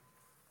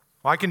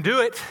Well, I can do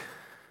it.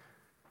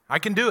 I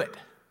can do it.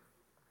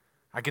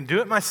 I can do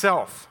it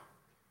myself.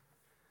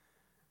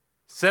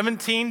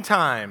 17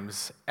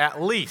 times,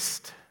 at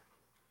least,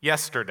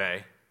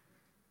 yesterday,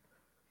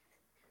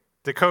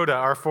 Dakota,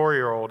 our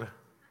 4-year-old,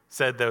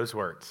 said those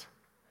words.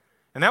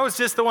 And that was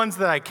just the ones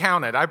that I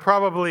counted. I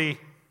probably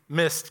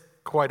missed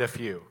quite a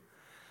few.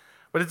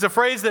 But it's a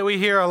phrase that we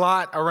hear a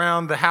lot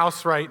around the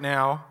house right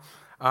now.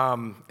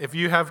 If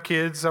you have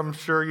kids, I'm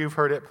sure you've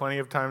heard it plenty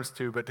of times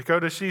too. But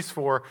Dakota, she's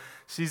 4.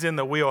 She's in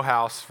the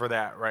wheelhouse for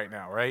that right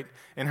now, right?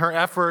 In her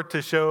effort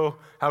to show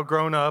how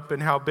grown up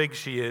and how big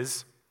she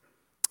is,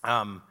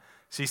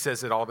 she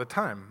says it all the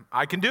time.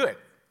 I can do it.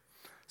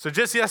 So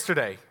just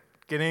yesterday,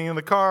 getting in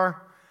the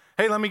car,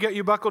 hey, let me get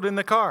you buckled in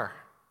the car.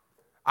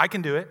 I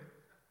can do it.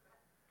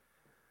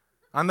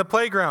 On the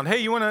playground, hey,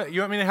 you want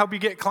me to help you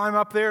climb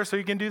up there so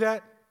you can do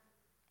that?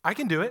 I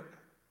can do it.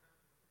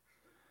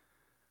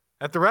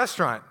 At the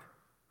restaurant,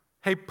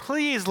 hey,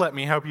 please let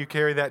me help you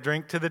carry that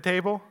drink to the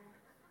table.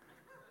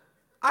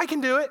 I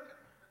can do it.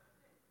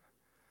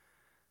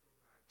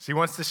 She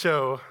wants to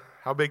show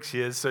how big she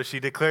is, so she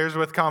declares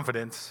with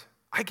confidence,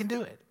 I can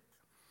do it.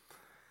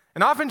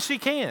 And often she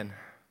can.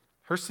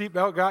 Her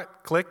seatbelt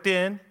got clicked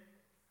in.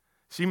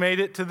 She made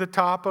it to the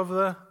top of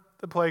the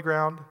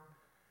playground.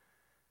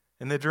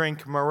 And the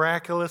drink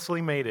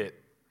miraculously made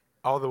it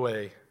all the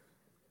way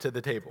to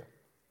the table.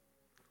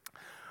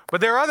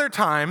 But there are other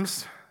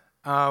times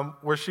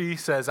where she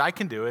says, I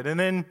can do it. And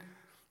then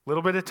a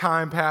little bit of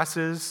time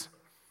passes.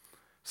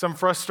 Some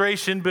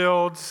frustration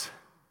builds.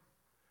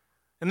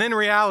 And then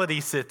reality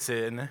sits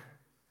in.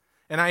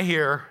 And I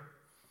hear,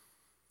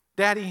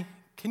 Daddy,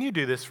 can you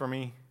do this for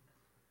me?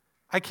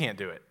 I can't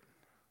do it.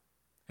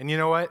 And you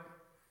know what?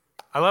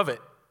 I love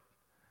it.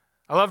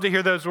 I love to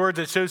hear those words.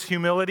 It shows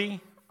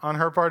humility on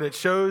her part. It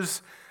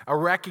shows a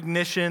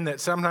recognition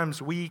that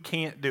sometimes we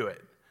can't do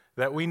it,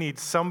 that we need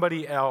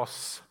somebody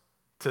else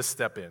to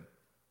step in.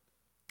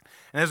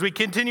 And as we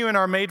continue in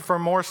our Made for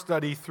More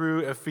study through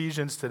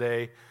Ephesians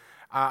today,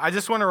 I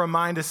just want to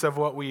remind us of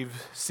what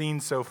we've seen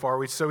so far.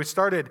 We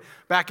started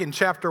back in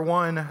chapter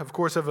 1, of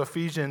course, of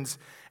Ephesians,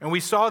 and we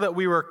saw that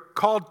we were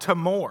called to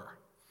more.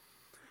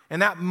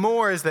 And that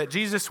more is that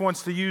Jesus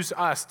wants to use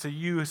us, to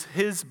use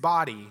his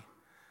body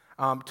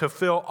to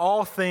fill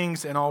all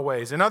things in all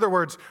ways. In other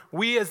words,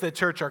 we as the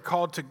church are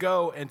called to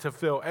go and to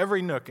fill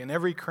every nook and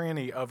every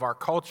cranny of our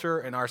culture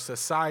and our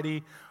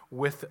society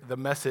with the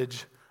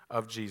message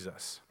of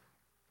Jesus.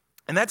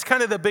 And that's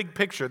kind of the big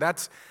picture.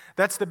 That's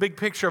the big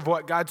picture of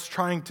what God's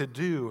trying to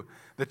do.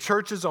 The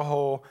church as a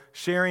whole,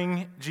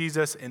 sharing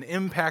Jesus and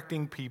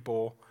impacting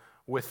people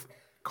with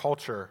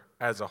culture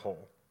as a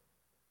whole.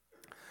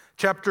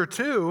 Chapter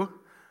 2,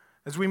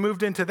 as we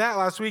moved into that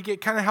last week,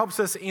 it kind of helps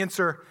us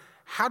answer,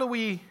 how do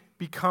we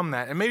become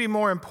that? And maybe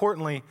more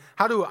importantly,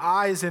 how do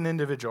I as an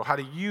individual, how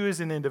do you as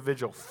an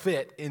individual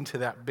fit into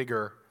that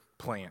bigger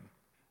plan?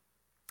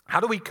 How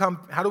do we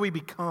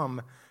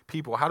become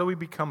people? How do we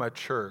become a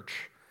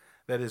church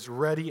that is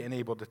ready and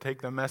able to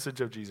take the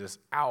message of Jesus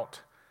out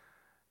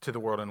to the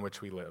world in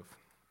which we live?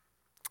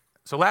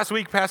 So last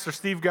week, Pastor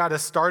Steve got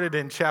us started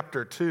in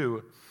chapter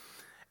 2,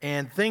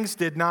 and things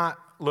did not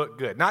look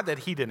good. Not that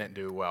he didn't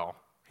do well.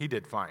 He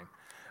did fine.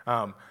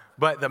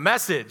 But the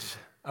message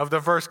of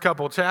the first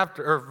couple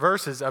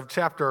verses of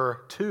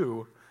chapter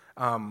 2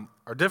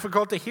 are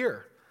difficult to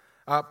hear.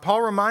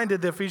 Paul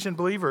reminded the Ephesian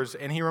believers,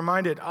 and he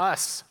reminded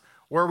us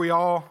where we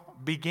all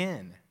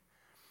begin.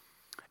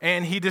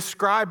 And he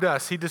described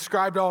us. He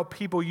described all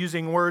people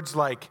using words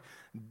like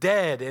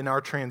dead in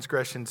our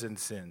transgressions and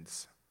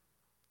sins.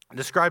 He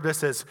described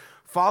us as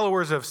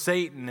followers of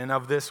Satan and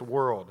of this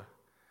world,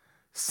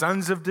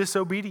 sons of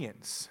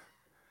disobedience,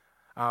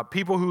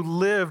 people who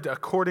lived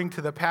according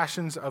to the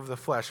passions of the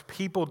flesh,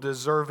 people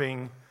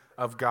deserving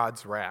of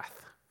God's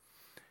wrath.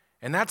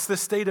 And that's the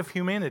state of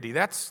humanity.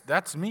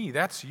 That's me.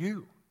 That's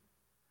you.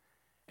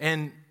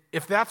 And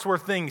if that's where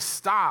things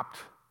stopped,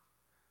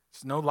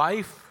 it's no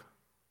life,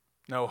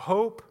 no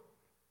hope,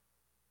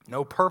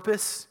 no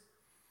purpose.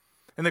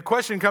 And the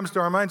question comes to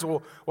our minds,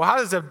 well, how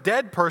does a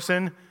dead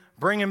person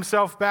bring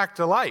himself back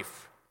to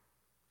life?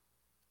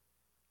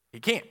 He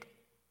can't.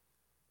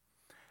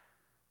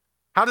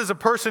 How does a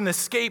person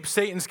escape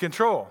Satan's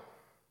control?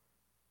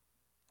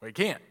 Well, he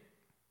can't.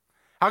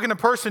 How can a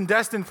person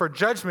destined for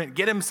judgment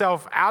get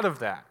himself out of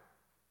that?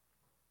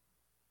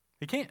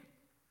 He can't.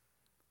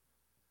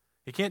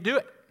 He can't do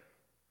it.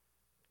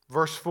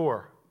 Verse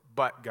 4,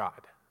 but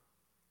God.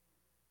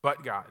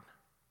 But God.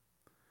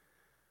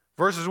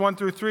 Verses 1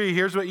 through 3,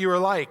 here's what you were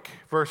like.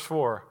 Verse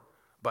 4,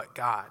 but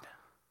God.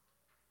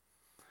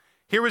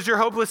 Here was your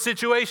hopeless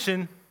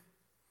situation,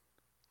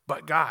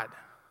 but God.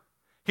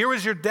 Here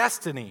was your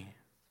destiny,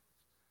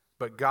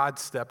 but God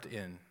stepped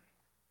in.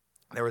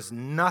 There was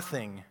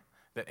nothing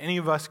that any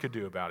of us could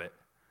do about it,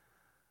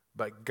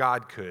 but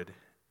God could,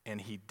 and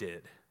he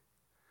did.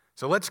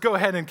 So let's go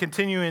ahead and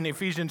continue in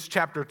Ephesians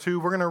chapter 2.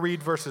 We're going to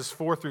read verses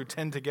 4 through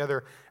 10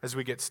 together as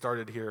we get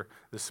started here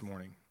this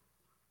morning.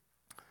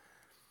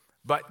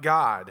 But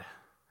God,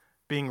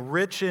 being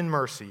rich in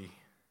mercy,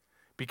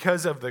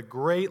 because of the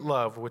great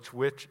love with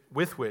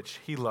which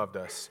he loved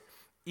us,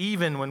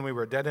 even when we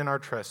were dead in our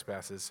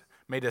trespasses,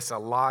 made us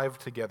alive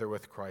together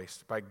with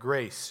Christ. By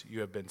grace you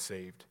have been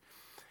saved,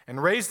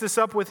 and raised us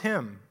up with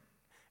him,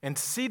 and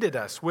seated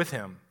us with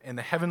him in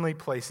the heavenly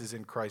places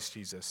in Christ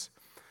Jesus,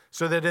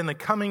 so that in the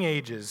coming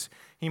ages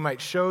he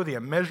might show the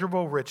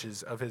immeasurable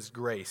riches of his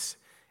grace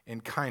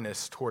and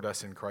kindness toward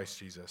us in Christ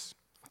Jesus.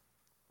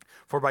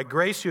 For by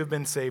grace you have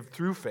been saved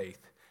through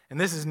faith, and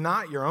this is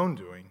not your own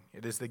doing,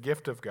 it is the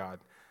gift of God,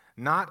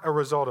 not a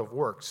result of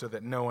works, so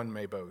that no one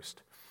may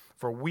boast.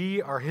 For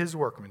we are his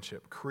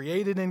workmanship,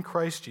 created in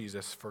Christ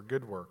Jesus for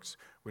good works,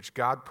 which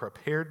God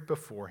prepared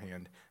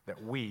beforehand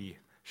that we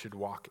should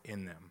walk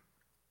in them.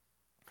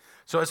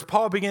 So as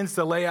Paul begins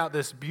to lay out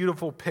this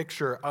beautiful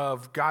picture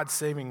of God's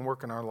saving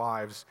work in our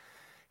lives,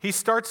 he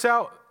starts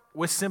out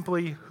with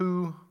simply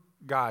who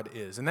God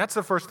is. And that's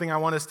the first thing I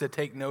want us to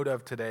take note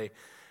of today,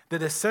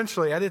 that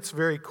essentially at its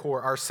very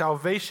core, our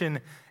salvation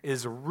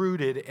is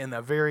rooted in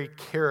the very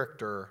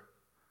character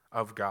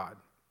of God.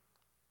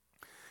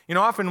 You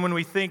know, often when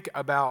we think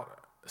about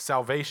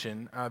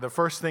salvation, the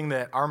first thing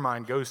that our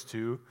mind goes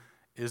to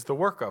is the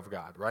work of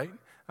God, right?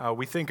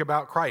 We think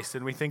about Christ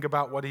and we think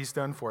about what he's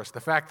done for us. The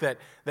fact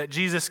that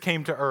Jesus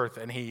came to earth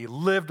and he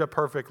lived a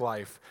perfect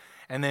life.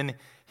 And then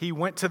he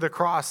went to the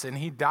cross and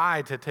he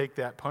died to take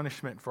that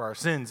punishment for our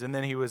sins. And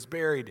then he was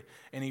buried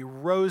and he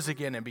rose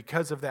again. And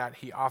because of that,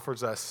 he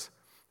offers us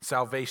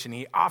salvation.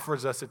 He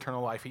offers us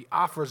eternal life. He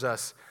offers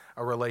us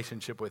a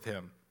relationship with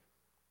him.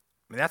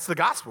 I mean, that's the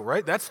gospel,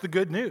 right? That's the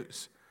good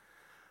news.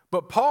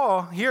 But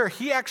Paul here,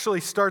 he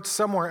actually starts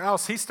somewhere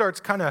else. He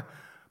starts kind of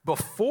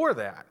before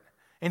that.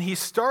 And he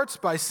starts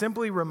by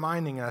simply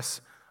reminding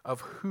us of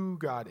who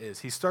God is.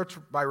 He starts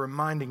by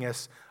reminding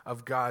us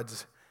of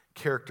God's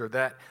character,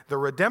 that the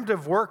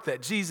redemptive work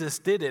that Jesus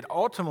did, it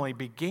ultimately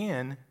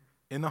began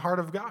in the heart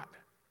of God.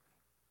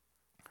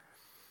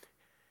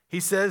 He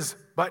says,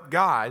 but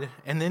God,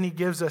 and then he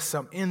gives us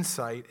some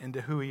insight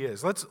into who he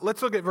is. Let's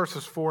look at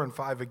verses 4 and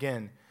 5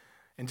 again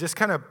and just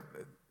kind of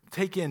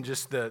take in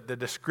just the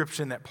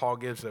description that Paul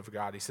gives of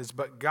God. He says,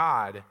 but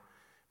God,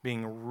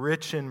 being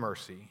rich in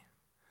mercy,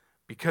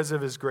 because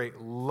of his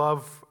great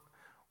love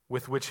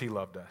with which he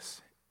loved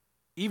us,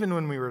 even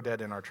when we were dead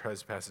in our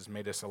trespasses,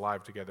 made us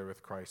alive together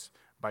with Christ.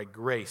 By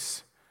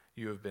grace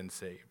you have been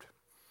saved.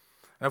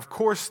 And of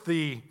course,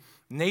 the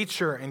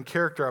nature and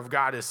character of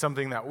God is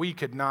something that we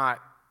could not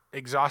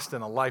exhaust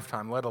in a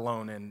lifetime, let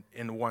alone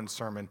in one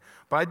sermon.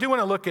 But I do want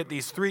to look at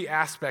these three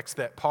aspects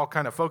that Paul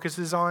kind of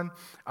focuses on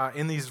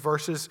in these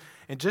verses,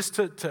 and just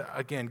to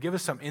again, give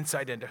us some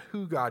insight into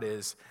who God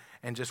is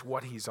and just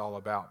what he's all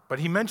about. But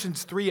he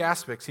mentions three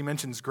aspects. He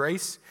mentions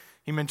grace,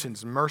 he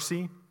mentions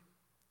mercy,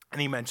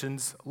 and he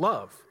mentions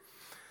love.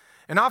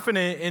 And often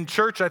in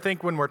church, I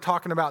think when we're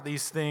talking about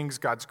these things,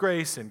 God's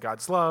grace and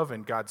God's love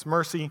and God's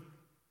mercy,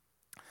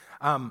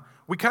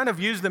 we kind of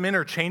use them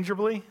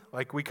interchangeably.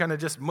 Like we kind of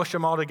just mush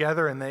them all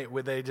together and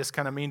they just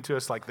kind of mean to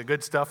us like the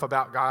good stuff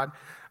about God.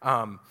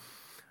 And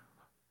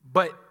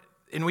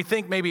we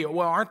think maybe,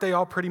 well, aren't they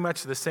all pretty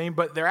much the same?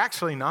 But they're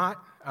actually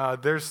not.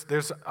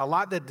 There's a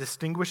lot that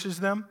distinguishes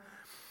them.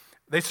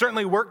 They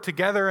certainly work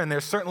together, and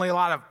there's certainly a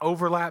lot of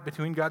overlap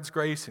between God's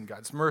grace and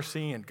God's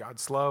mercy and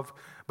God's love,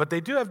 but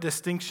they do have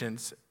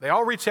distinctions. They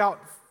all reach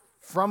out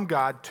from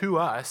God to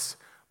us,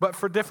 but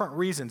for different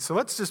reasons. So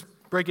let's just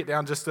break it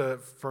down just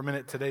for a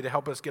minute today to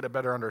help us get a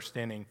better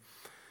understanding.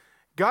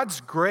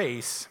 God's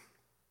grace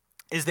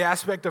is the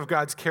aspect of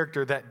God's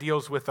character that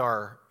deals with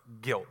our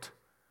guilt.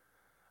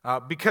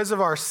 Because of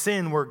our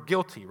sin, we're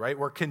guilty, right?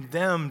 We're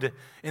condemned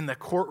in the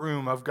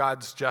courtroom of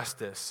God's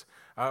justice.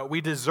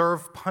 We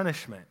deserve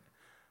punishment.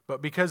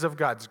 But because of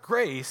God's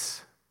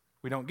grace,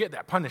 we don't get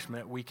that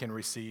punishment. We can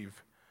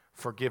receive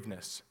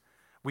forgiveness.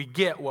 We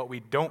get what we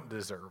don't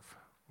deserve.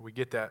 We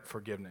get that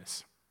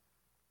forgiveness.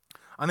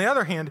 On the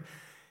other hand,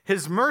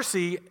 his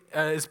mercy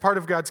is part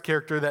of God's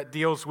character that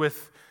deals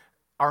with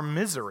our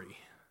misery.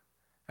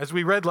 As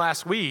we read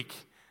last week,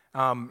 we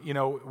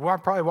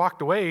probably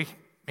walked away,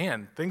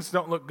 man, things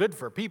don't look good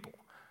for people.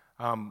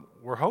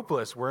 We're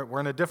hopeless. We're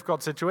in a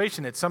difficult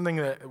situation. It's something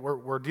that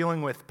we're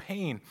dealing with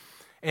pain.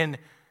 And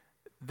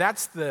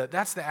that's the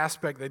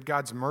aspect that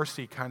God's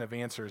mercy kind of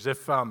answers.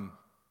 If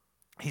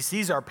he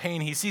sees our pain,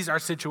 he sees our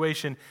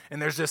situation,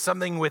 and there's just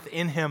something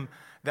within him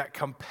that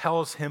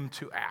compels him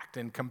to act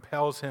and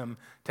compels him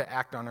to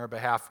act on our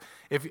behalf.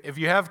 If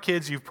you have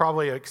kids, you've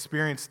probably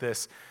experienced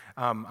this.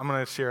 I'm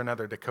going to share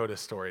another Dakota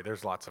story.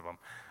 There's lots of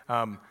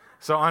them.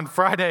 So on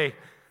Friday,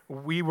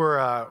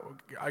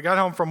 I got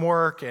home from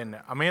work, and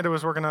Amanda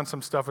was working on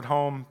some stuff at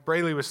home.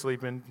 Braylee was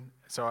sleeping,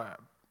 so I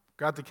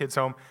got the kids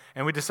home,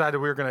 and we decided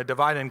we were going to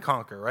divide and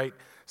conquer, right?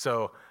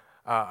 So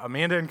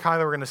Amanda and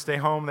Kyla were going to stay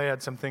home. They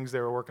had some things they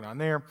were working on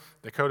there.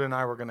 Dakota and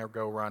I were going to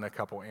go run a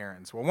couple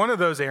errands. Well, one of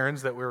those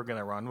errands that we were going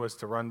to run was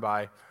to run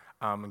by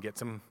and get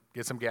some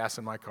gas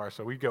in my car.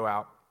 So we'd go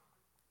out,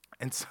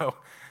 and so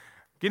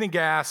getting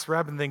gas,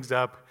 wrapping things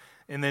up,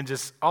 and then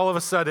just all of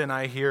a sudden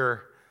I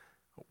hear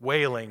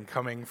wailing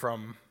coming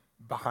from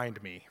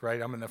behind me,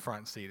 right? I'm in the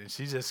front seat, and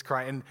she's just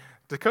crying. And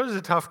Dakota's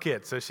a tough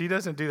kid, so she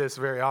doesn't do this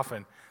very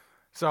often.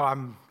 So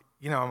I'm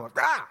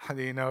like,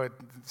 it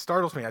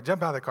startles me. I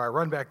jump out of the car,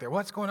 run back there.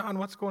 What's going on?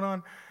 What's going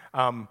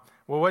on?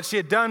 Well, what she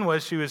had done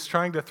was she was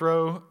trying to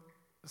throw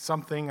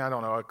something, I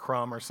don't know, a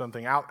crumb or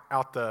something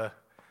out the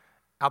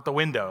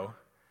window.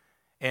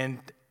 And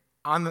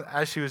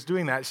as she was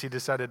doing that, she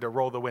decided to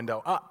roll the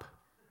window up.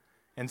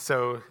 And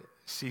so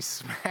she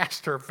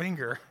smashed her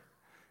finger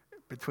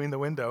between the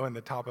window and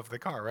the top of the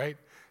car, right?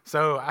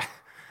 So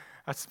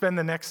I spend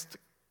the next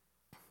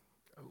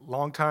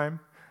long time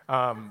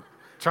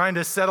trying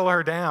to settle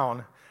her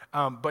down.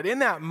 But in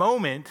that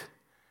moment,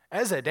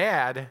 as a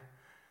dad,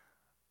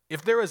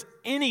 if there was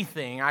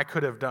anything I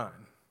could have done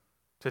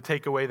to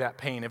take away that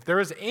pain, if there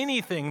was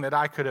anything that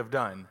I could have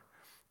done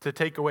to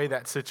take away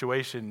that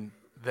situation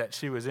that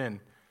she was in,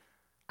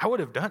 I would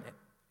have done it.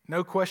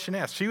 No question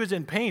asked. She was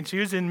in pain. She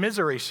was in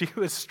misery. She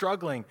was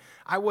struggling.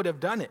 I would have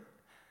done it.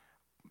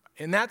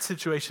 In that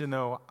situation,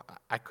 though,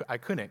 I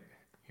couldn't.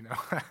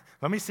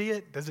 Let me see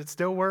it. Does it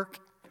still work?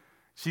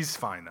 She's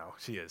fine, though.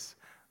 She is.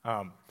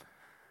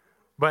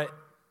 But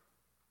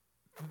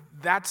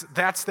that's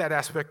that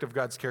aspect of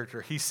God's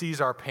character. He sees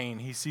our pain.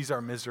 He sees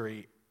our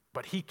misery.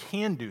 But he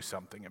can do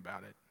something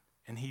about it.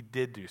 And he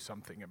did do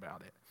something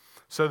about it.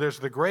 So there's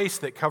the grace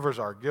that covers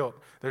our guilt.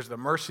 There's the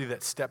mercy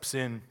that steps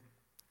in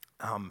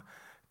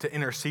to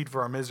intercede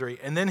for our misery.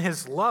 And then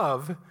his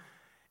love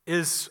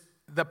is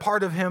the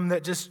part of him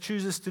that just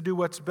chooses to do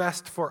what's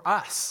best for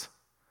us.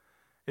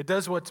 It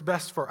does what's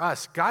best for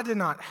us. God did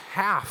not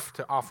have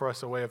to offer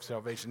us a way of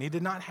salvation. He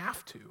did not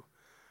have to.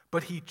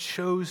 But he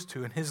chose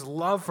to. And his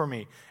love for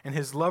me and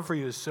his love for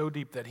you is so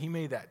deep that he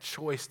made that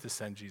choice to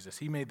send Jesus.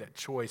 He made that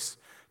choice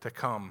to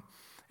come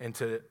and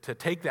to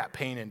take that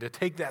pain and to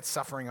take that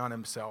suffering on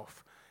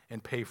himself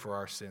and pay for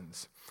our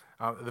sins.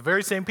 The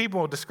very same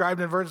people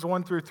described in verses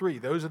 1 through 3,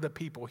 those are the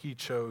people he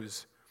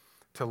chose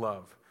to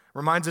love.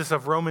 Reminds us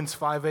of Romans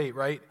 5:8,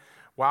 right?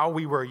 While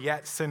we were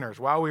yet sinners,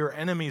 while we were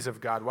enemies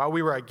of God, while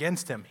we were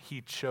against him,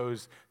 he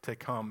chose to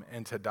come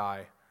and to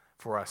die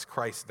for us.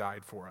 Christ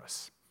died for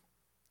us.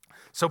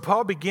 So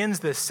Paul begins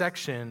this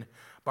section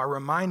by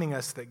reminding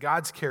us that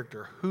God's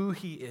character, who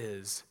he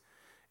is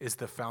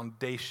the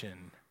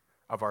foundation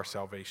of our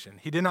salvation.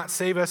 He did not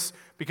save us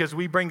because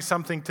we bring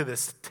something to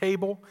this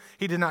table.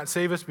 He did not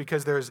save us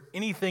because there's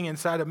anything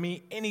inside of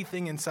me,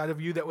 anything inside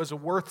of you that was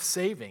worth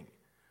saving.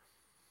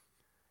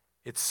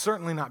 It's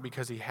certainly not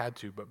because he had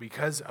to, but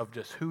because of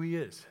just who he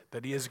is,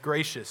 that he is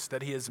gracious,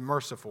 that he is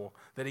merciful,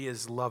 that he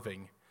is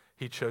loving.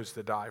 He chose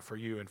to die for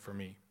you and for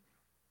me.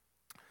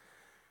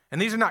 And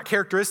these are not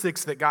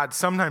characteristics that God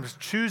sometimes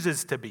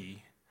chooses to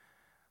be.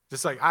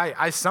 Just like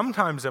I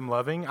sometimes am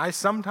loving, I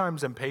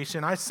sometimes am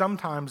patient, I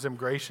sometimes am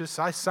gracious,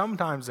 I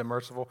sometimes am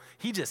merciful.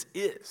 He just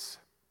is.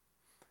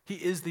 He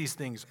is these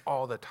things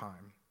all the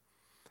time.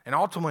 And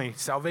ultimately,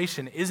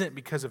 salvation isn't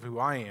because of who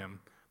I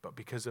am, but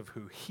because of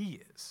who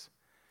he is.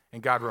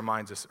 And God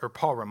reminds us, or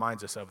Paul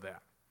reminds us of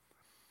that.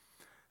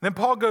 Then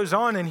Paul goes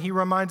on and he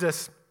reminds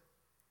us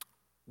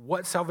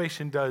what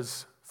salvation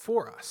does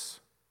for us.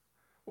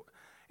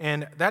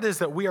 And that is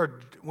that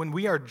when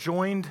we are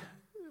joined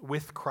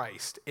with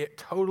Christ, it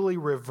totally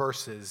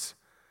reverses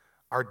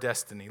our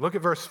destiny. Look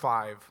at verse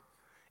 5.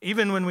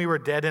 Even when we were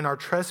dead in our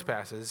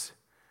trespasses,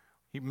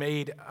 he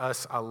made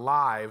us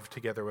alive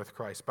together with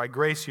Christ. By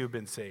grace you have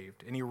been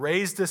saved. And he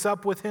raised us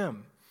up with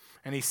him,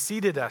 and he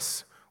seated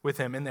us with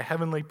him in the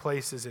heavenly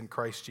places in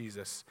Christ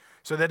Jesus,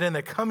 so that in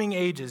the coming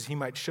ages he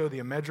might show the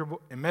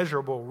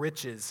immeasurable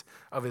riches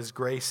of his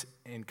grace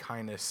and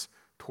kindness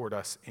toward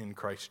us in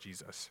Christ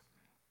Jesus.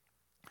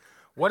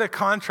 What a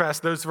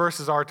contrast those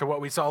verses are to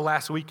what we saw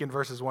last week in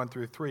verses 1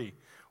 through 3.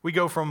 We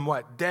go from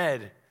what?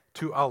 Dead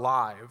to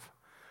alive.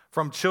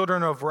 From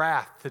children of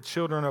wrath to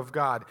children of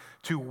God,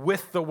 to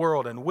with the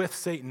world and with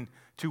Satan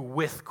to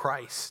with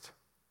Christ.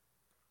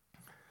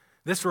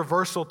 This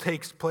reversal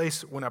takes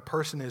place when a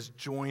person is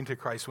joined to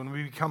Christ, when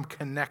we become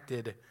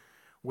connected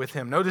with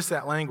him. Notice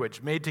that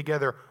language, made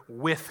together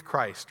with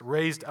Christ,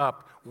 raised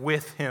up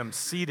with him,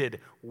 seated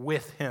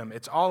with him.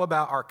 It's all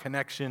about our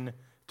connection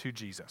to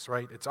Jesus,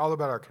 right? It's all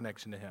about our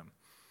connection to him.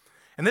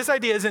 And this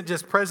idea isn't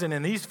just present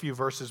in these few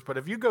verses, but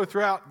if you go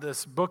throughout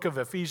this book of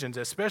Ephesians,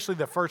 especially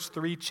the first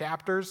 3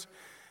 chapters,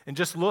 and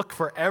just look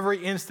for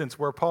every instance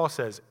where Paul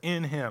says,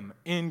 in him,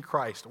 in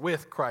Christ,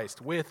 with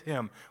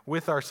him,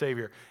 with our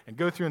Savior, and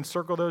go through and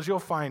circle those, you'll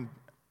find,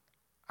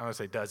 I want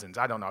to say dozens,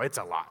 I don't know, it's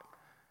a lot.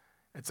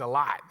 It's a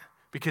lot,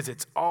 because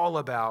it's all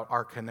about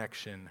our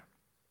connection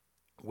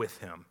with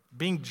him.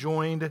 Being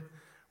joined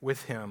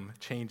with him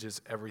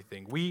changes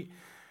everything. We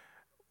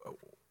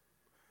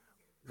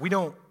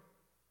don't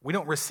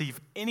receive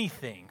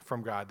anything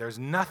from God. There's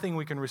nothing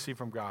we can receive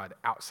from God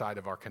outside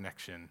of our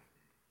connection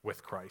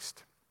with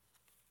Christ.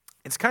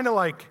 It's kind of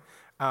like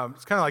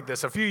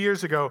this. A few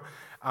years ago,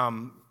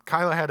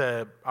 Kyla had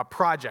a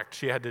project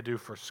she had to do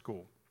for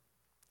school.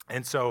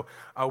 And so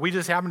we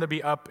just happened to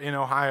be up in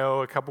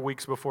Ohio a couple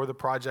weeks before the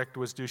project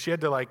was due. She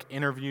had to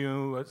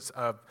interview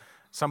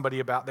somebody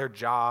about their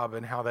job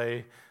and how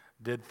they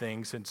did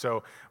things. And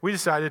so we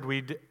decided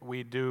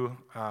we'd do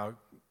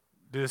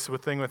this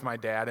thing with my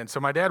dad. And so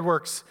my dad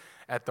works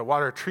at the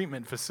water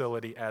treatment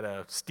facility at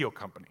a steel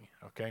company,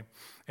 okay?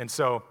 And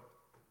so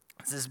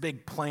it's this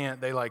big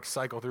plant. They like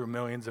cycle through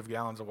millions of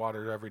gallons of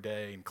water every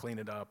day and clean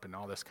it up and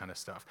all this kind of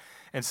stuff.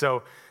 And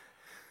so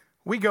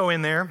we go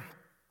in there,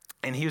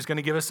 and he was going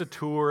to give us a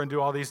tour and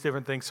do all these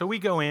different things. So we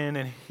go in,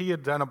 and he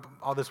had done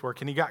all this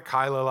work, and he got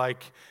Kyla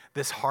like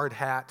this hard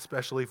hat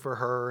specially for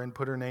her and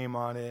put her name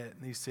on it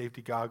and these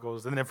safety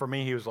goggles. And then for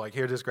me, he was like,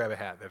 here, just grab a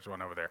hat. There's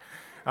one over there.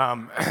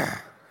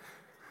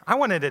 I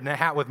wanted a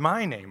hat with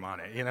my name on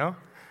it, you know?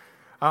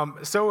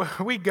 So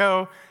we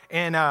go,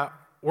 and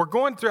we're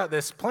going throughout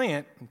this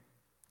plant,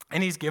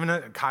 and he's giving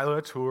Kyla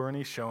a tour, and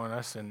he's showing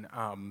us and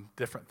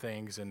different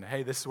things, and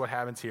hey, this is what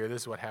happens here,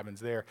 this is what happens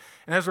there.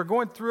 And as we're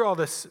going through all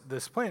this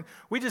plant,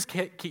 we just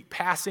keep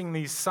passing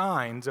these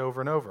signs over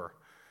and over.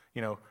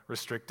 You know,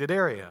 restricted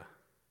area,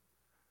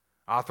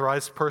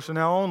 authorized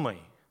personnel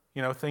only,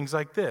 you know, things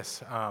like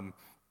this.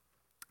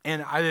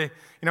 And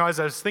as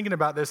I was thinking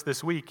about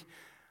this week,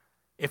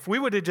 if we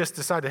would have just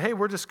decided, hey,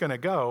 we're just going to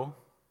go,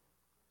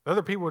 the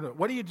other people would,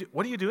 what are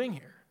you doing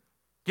here?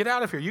 Get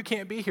out of here. You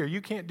can't be here.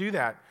 You can't do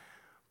that.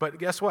 But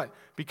guess what?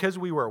 Because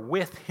we were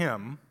with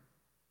him,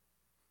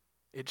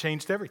 it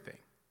changed everything.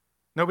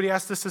 Nobody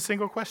asked us a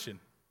single question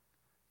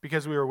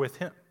because we were with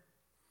him.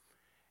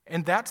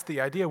 And that's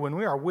the idea. When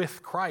we are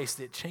with Christ,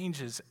 it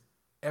changes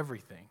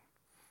everything.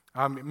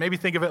 Maybe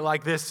think of it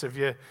like this. If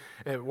you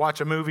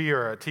watch a movie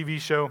or a TV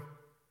show,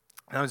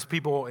 those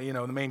people, you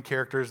know, the main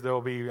characters,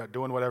 they'll be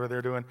doing whatever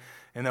they're doing,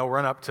 and they'll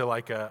run up to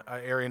like a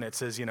area and it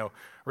says, you know,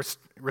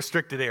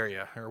 restricted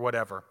area or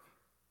whatever.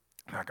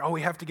 Like, oh,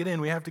 we have to get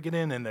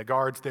in, and the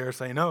guard's there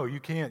saying, no, you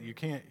can't.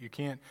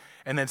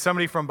 And then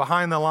somebody from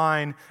behind the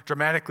line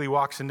dramatically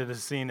walks into the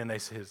scene, and they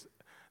says,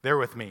 they're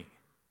with me.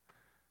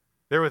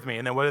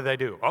 And then what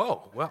do?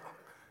 Oh, well,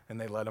 and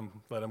they let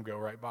them go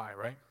right by,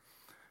 right?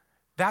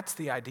 That's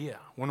the idea.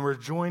 When we're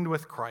joined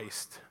with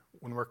Christ,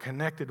 when we're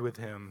connected with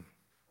him,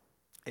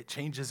 it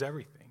changes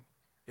everything.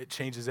 It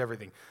changes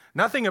everything.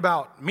 Nothing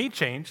about me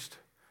changed.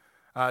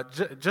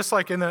 Just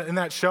like in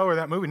that show or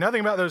that movie,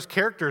 nothing about those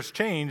characters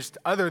changed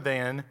other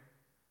than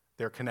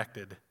they're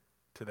connected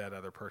to that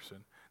other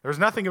person. There was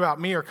nothing about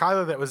me or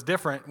Kyla that was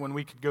different when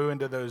we could go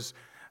into those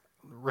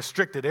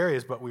restricted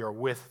areas, but we are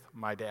with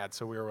my dad,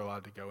 so we were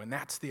allowed to go. And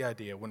that's the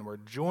idea. When we're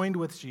joined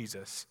with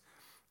Jesus,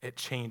 it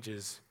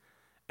changes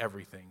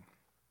everything.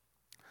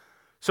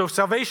 So if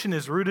salvation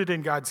is rooted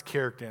in God's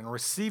character and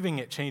receiving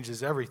it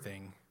changes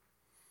everything,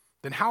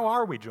 then how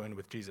are we joined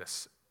with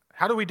Jesus?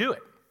 How do we do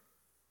it?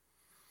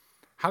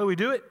 How do we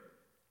do it?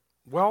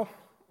 Well,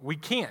 we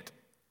can't.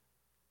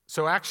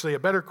 So actually, a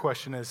better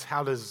question is,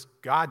 how does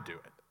God do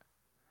it?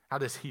 How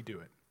does he do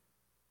it?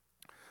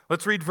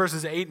 Let's read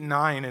verses 8 and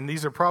 9, and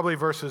these are probably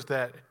verses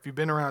that, if you've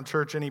been around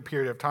church any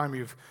period of time,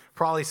 you've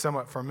probably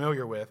somewhat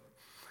familiar with.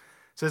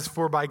 It says,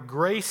 "For by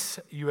grace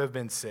you have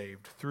been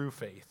saved through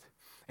faith.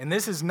 And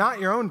this is not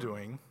your own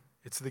doing,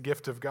 it's the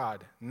gift of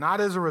God, not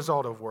as a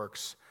result of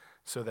works,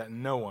 so that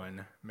no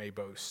one may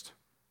boast."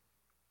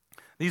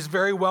 These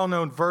very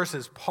well-known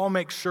verses, Paul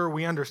makes sure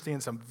we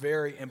understand some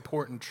very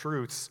important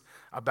truths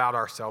about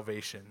our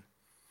salvation.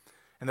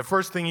 And the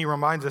first thing he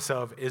reminds us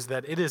of is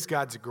that it is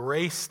God's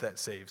grace that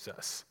saves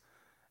us,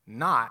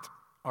 not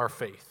our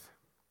faith.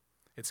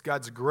 It's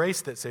God's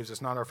grace that saves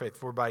us, not our faith.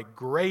 For by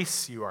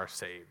grace you are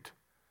saved,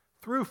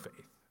 through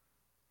faith.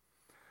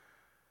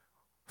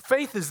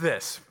 Faith is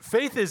this.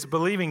 Faith is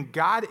believing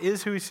God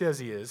is who he says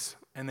he is,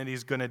 and that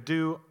he's going to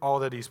do all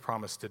that he's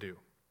promised to do.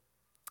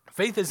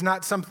 Faith is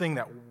not something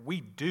that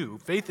we do.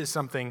 Faith is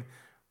something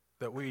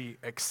that we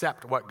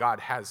accept what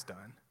God has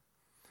done.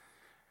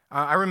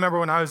 I remember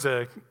when I was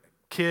a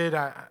kid,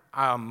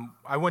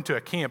 I went to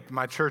a camp.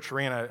 My church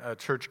ran a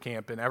church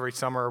camp, and every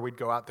summer we'd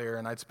go out there,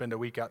 and I'd spend a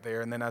week out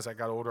there. And then as I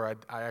got older,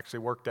 I actually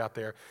worked out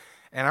there.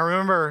 And I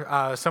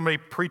remember somebody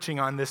preaching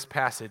on this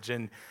passage,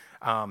 and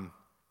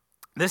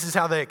this is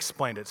how they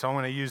explained it. So I'm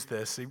going to use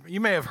this. You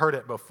may have heard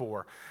it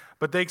before,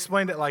 but they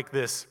explained it like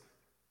this.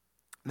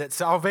 That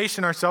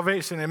salvation,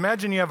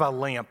 imagine you have a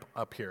lamp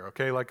up here,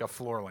 okay, like a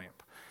floor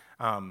lamp.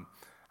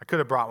 I could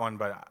have brought one,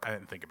 but I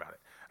didn't think about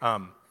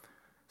it.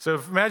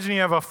 So imagine you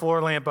have a floor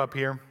lamp up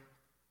here.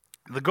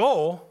 The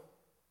goal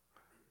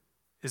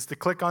is to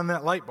click on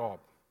that light bulb,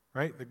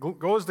 right? The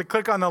goal is to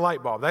click on the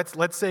light bulb.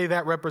 Let's say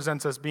that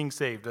represents us being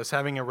saved, us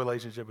having a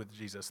relationship with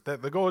Jesus. The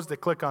goal is to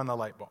click on the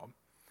light bulb.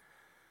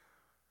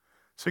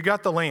 So you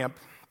got the lamp.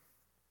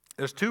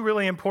 There's two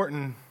really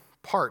important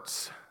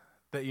parts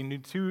that you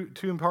need, two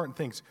important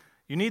things.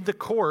 You need the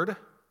cord,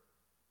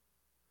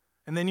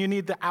 and then you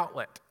need the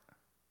outlet.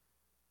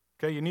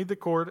 Okay, you need the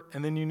cord,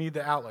 and then you need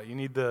the outlet. You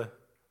need the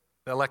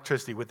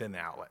electricity within the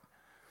outlet.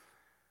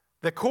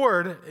 The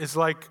cord is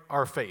like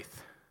our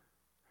faith.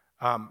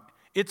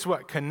 It's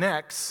what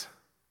connects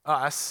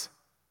us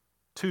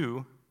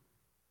to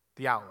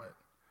the outlet.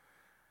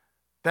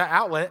 That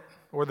outlet,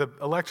 or the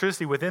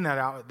electricity within that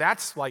outlet,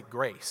 that's like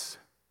grace.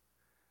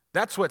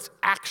 That's what's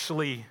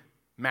actually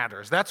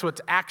matters. That's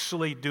what's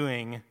actually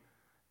doing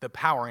the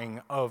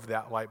powering of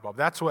that light bulb.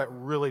 That's what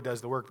really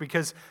does the work,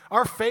 because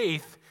our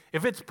faith,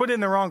 if it's put in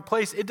the wrong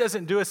place, it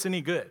doesn't do us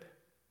any good.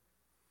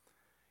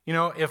 You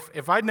know,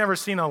 if I'd never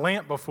seen a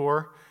lamp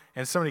before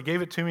and somebody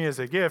gave it to me as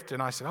a gift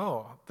and I said,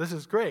 oh, this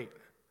is great.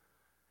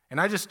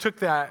 And I just took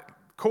that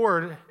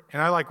cord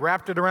and I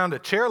wrapped it around a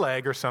chair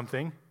leg or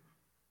something,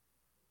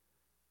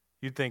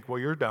 you'd think, well,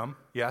 you're dumb.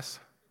 Yes.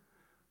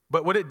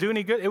 But would it do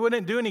any good? It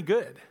wouldn't do any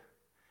good.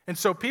 And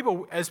so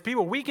as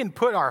people, we can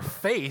put our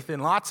faith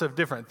in lots of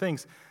different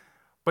things,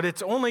 but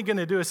it's only going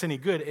to do us any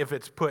good if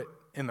it's put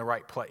in the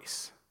right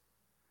place.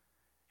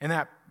 And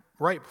that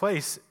right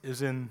place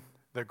is in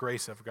the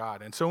grace of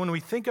God. And so when we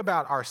think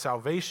about our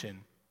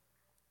salvation,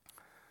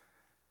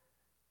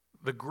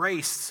 the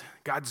grace,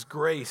 God's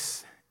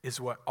grace,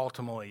 is what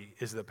ultimately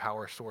is the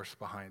power source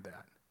behind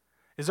that.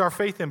 Is our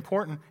faith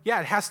important? Yeah,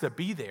 it has to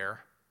be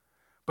there,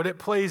 but it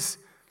plays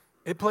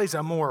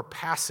a more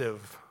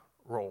passive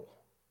role.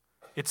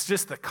 It's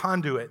just the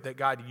conduit that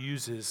God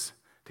uses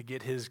to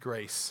get his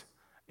grace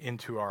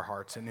into our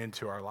hearts and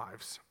into our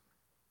lives.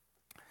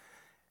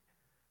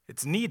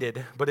 It's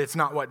needed, but it's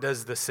not what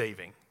does the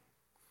saving.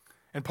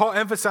 And Paul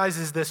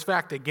emphasizes this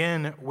fact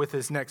again with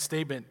his next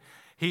statement.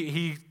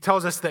 He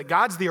tells us that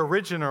God's the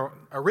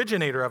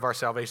originator of our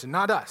salvation,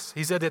 not us.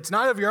 He said it's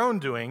not of your own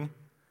doing.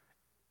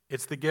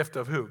 It's the gift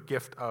of who?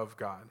 Gift of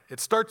God. It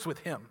starts with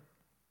him.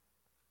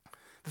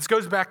 This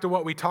goes back to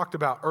what we talked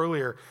about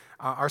earlier.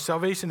 Our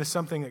salvation is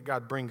something that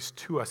God brings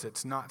to us.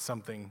 It's not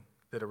something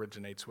that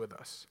originates with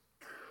us.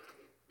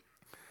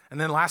 And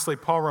then lastly,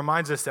 Paul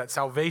reminds us that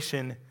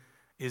salvation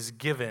is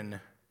given,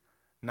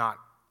 not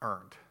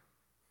earned.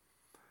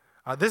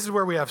 This is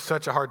where we have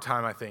such a hard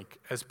time, I think,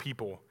 as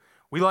people.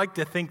 We like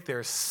to think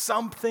there's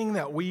something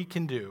that we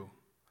can do,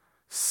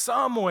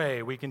 some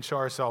way we can show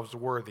ourselves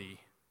worthy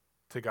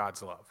to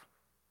God's love,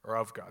 or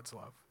of God's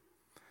love.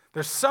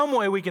 There's some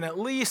way we can at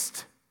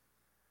least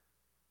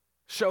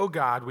show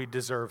God we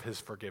deserve his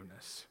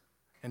forgiveness.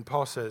 And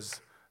Paul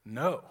says,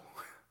 no.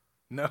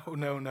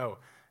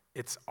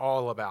 It's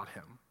all about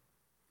him.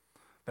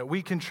 That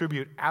we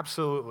contribute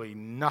absolutely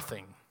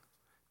nothing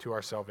to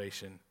our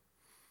salvation.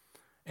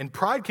 And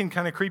pride can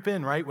kind of creep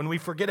in, right? When we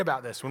forget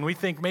about this, when we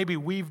think maybe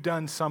we've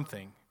done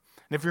something.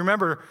 And if you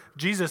remember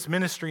Jesus'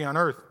 ministry on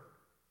earth,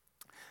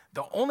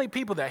 the only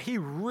people that he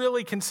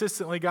really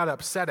consistently got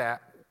upset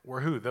at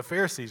were who? The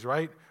Pharisees,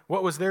 right?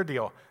 What was their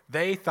deal?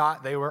 They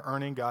thought they were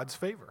earning God's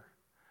favor.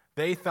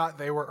 They thought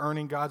they were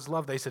earning God's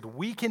love. They said,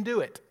 we can do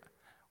it.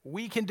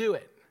 We can do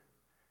it.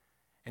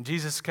 And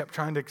Jesus kept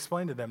trying to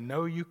explain to them,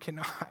 no, you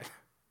cannot.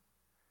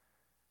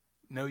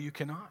 No, you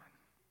cannot.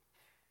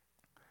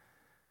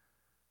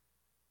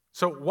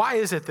 So why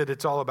is it that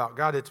it's all about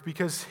God? It's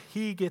because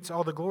he gets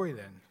all the glory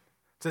then.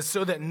 It says,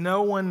 so that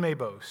no one may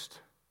boast.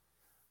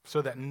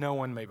 So that no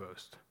one may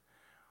boast.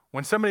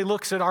 When somebody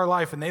looks at our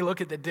life and they look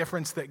at the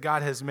difference that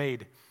God has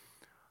made,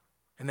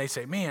 and they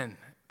say, man,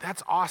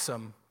 that's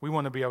awesome. We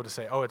want to be able to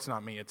say, oh, it's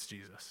not me, it's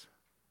Jesus.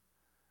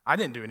 I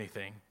didn't do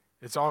anything.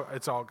 It's all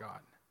God.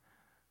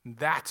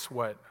 That's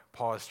what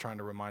Paul is trying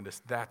to remind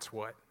us. That's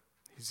what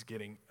he's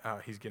getting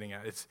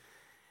at.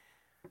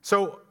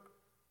 So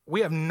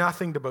we have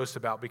nothing to boast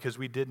about because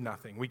we did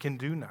nothing. We can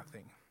do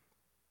nothing.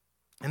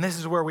 And this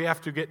is where we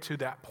have to get to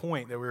that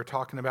point that we were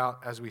talking about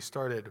as we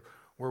started,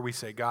 where we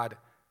say, God,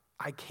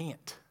 I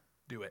can't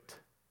do it.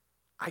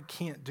 I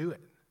can't do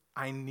it.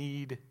 I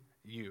need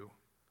you.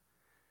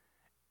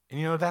 And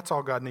you know, that's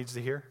all God needs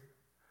to hear,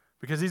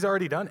 because he's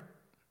already done it.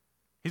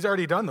 He's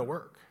already done the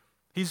work.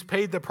 He's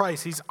paid the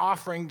price. He's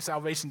offering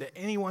salvation to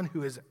anyone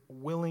who is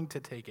willing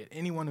to take it,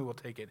 anyone who will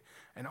take it.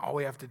 And all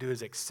we have to do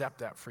is accept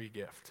that free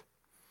gift.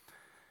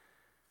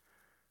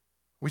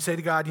 We say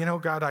to God,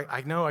 God,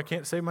 I know I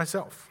can't save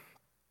myself.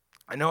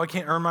 I know I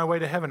can't earn my way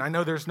to heaven. I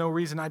know there's no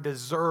reason I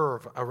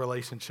deserve a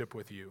relationship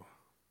with you.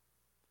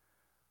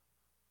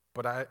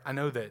 But I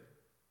know that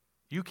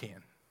you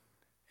can.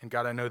 And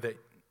God, I know that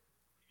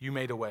you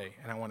made a way,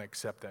 and I want to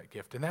accept that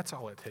gift. And that's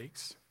all it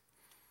takes.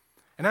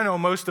 And I know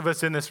most of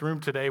us in this room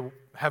today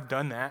have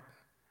done that.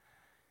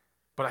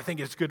 But I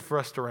think it's good for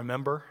us to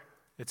remember.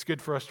 It's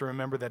good for us to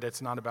remember that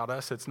it's not about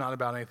us. It's not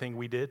about anything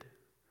we did.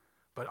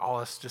 But all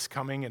us just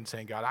coming and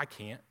saying, God, I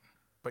can't,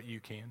 but you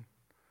can.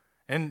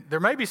 And there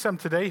may be some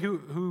today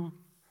who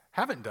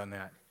haven't done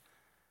that.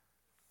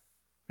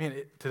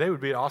 Man, today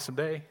would be an awesome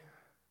day.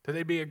 Today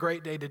would be a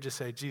great day to just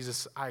say,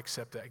 Jesus, I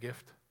accept that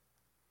gift.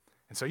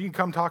 And so you can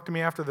come talk to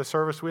me after the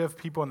service. We have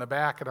people in the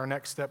back at our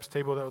Next Steps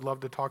table that would love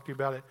to talk to you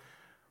about it.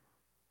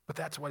 But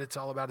that's what it's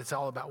all about. It's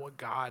all about what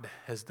God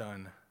has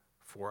done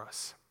for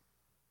us.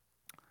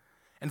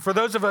 And for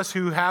those of us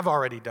who have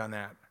already done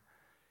that,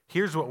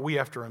 here's what we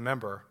have to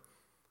remember.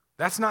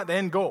 That's not the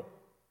end goal.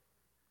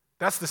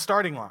 That's the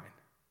starting line.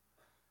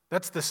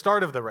 That's the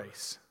start of the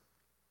race.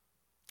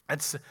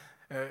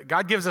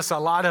 God gives us a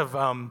lot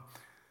of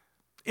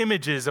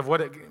images of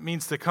what it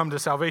means to come to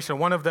salvation.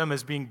 One of them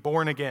is being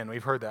born again.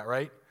 We've heard that,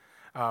 right?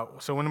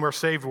 So when we're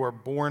saved, we're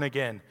born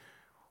again.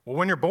 Well,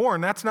 when you're born,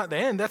 that's not the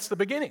end. That's the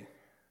beginning.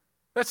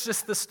 That's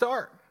just the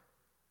start.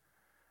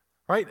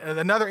 right?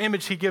 Another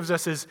image he gives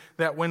us is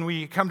that when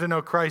we come to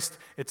know Christ,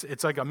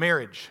 it's like a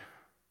marriage.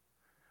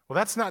 Well,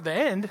 that's not the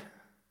end.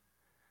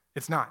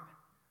 It's not.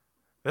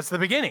 That's the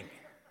beginning.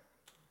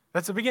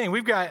 That's the beginning.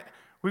 We've got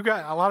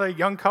a lot of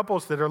young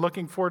couples that are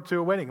looking forward to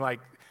a wedding. Like,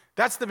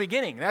 that's the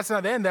beginning. That's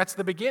not the end. That's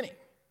the beginning.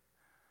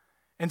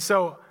 And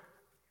so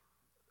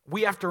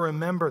we have to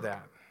remember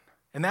that.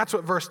 And that's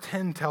what verse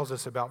 10 tells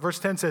us about. Verse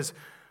 10 says,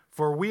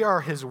 "For we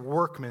are his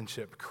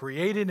workmanship,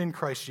 created in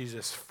Christ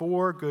Jesus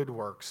for good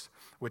works,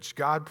 which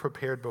God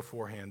prepared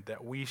beforehand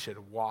that we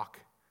should walk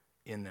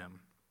in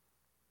them."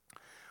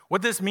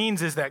 What this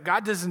means is that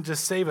God doesn't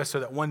just save us so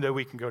that one day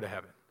we can go to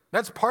heaven.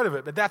 That's part of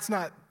it, but that's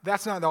not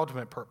the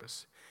ultimate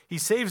purpose. He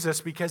saves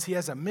us because he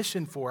has a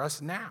mission for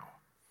us now.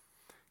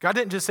 God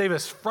didn't just save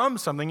us from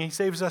something, he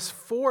saves us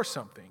for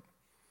something.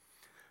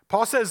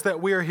 Paul says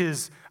that we're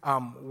his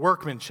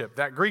workmanship.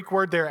 That Greek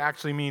word there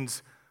actually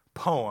means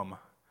poem.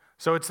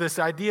 So it's this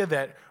idea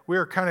that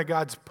we're kind of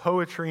God's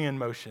poetry in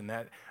motion,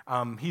 that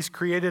he's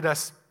created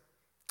us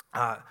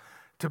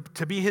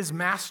to be his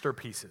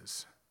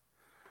masterpieces,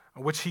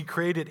 which he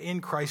created in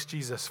Christ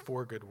Jesus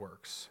for good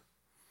works.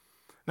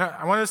 Now,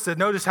 I want us to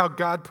notice how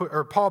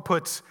Paul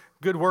puts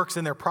good works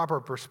in their proper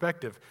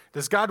perspective.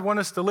 Does God want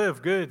us to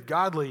live good,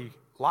 godly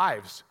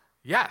lives?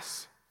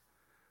 Yes.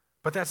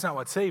 But that's not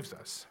what saves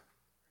us.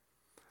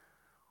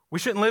 We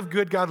shouldn't live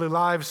good, godly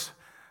lives,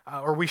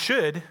 or we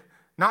should,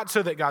 not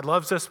so that God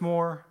loves us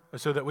more, or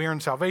so that we earn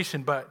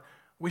salvation, but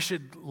we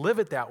should live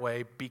it that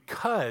way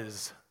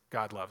because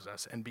God loves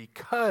us and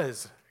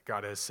because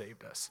God has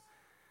saved us.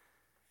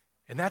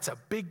 And that's a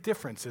big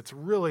difference. It's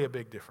really a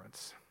big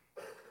difference.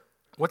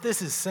 What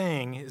this is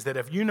saying is that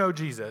if you know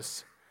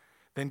Jesus,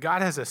 then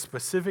God has a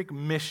specific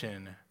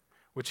mission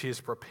which he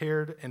has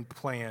prepared and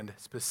planned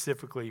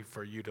specifically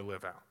for you to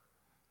live out.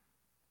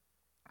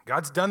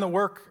 God's done the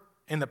work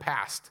in the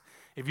past.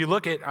 If you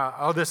look at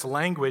all this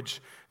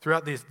language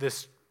throughout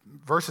this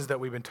verses that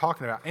we've been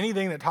talking about,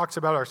 anything that talks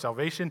about our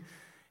salvation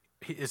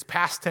is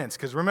past tense.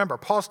 Because remember,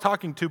 Paul's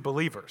talking to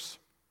believers.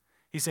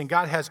 He's saying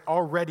God has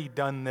already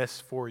done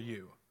this for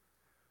you.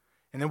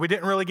 And then we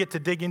didn't really get to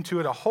dig into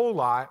it a whole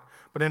lot,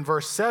 but in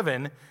verse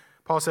 7,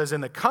 Paul says,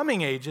 "In the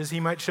coming ages, he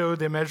might show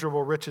the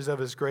immeasurable riches of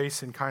his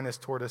grace and kindness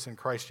toward us in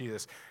Christ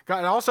Jesus."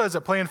 God also has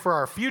a plan for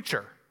our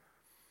future.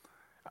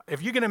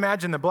 If you can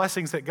imagine the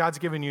blessings that God's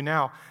given you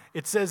now,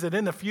 it says that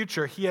in the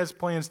future, he has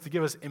plans to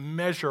give us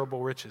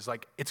immeasurable riches.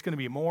 Like, it's going to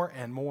be more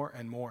and more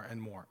and more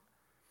and more.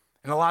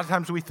 And a lot of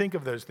times we think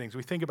of those things.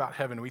 We think about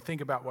heaven. We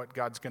think about what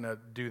God's going to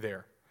do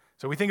there.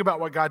 So we think about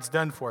what God's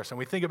done for us, and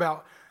we think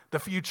about the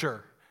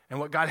future and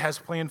what God has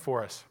planned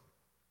for us.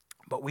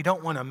 But we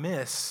don't want to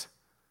miss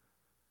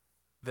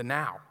the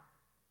now.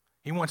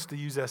 He wants to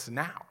use us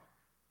now.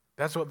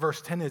 That's what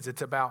verse 10 is.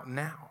 It's about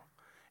now.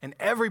 And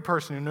every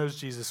person who knows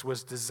Jesus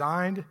was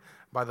designed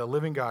by the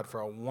living God for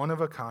a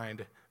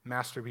one-of-a-kind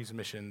masterpiece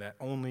mission that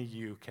only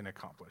you can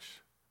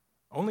accomplish.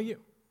 Only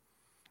you.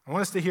 I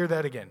want us to hear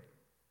that again.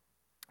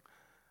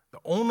 The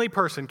only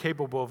person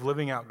capable of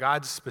living out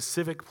God's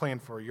specific plan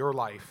for your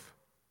life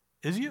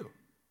is you.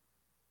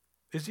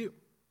 Is you.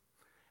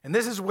 And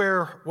this is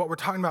where what we're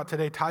talking about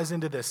today ties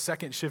into this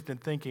second shift in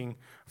thinking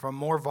from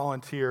more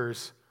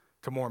volunteers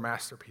to more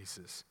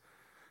masterpieces.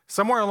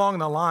 Somewhere along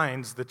the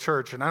lines, the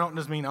church, and I don't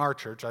just mean our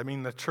church, I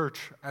mean the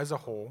church as a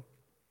whole,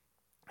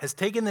 has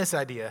taken this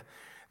idea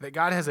that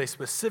God has a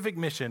specific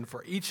mission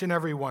for each and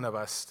every one of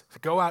us to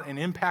go out and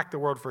impact the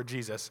world for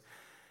Jesus,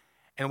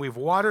 and we've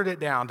watered it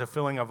down to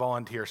filling a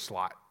volunteer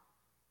slot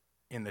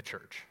in the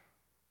church.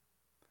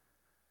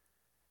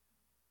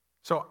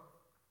 So,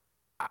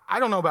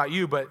 I don't know about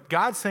you, but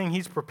God saying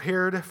he's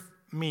prepared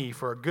me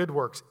for good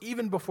works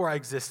even before I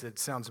existed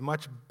sounds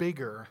much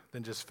bigger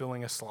than just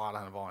filling a slot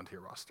on a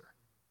volunteer roster.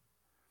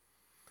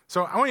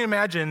 So I want you to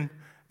imagine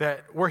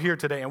that we're here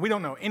today and we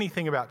don't know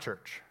anything about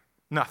church.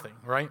 Nothing,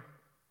 right?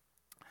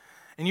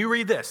 And you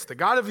read this: the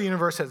God of the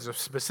universe has a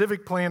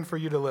specific plan for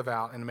you to live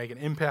out and to make an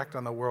impact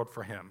on the world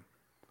for him.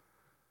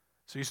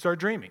 So you start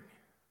dreaming.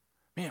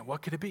 Man,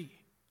 what could it be?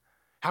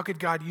 How could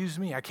God use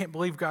me? I can't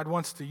believe God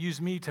wants to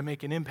use me to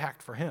make an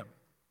impact for him.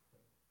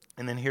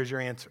 And then here's your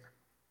answer.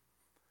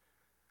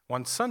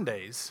 On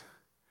Sundays,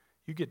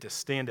 you get to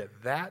stand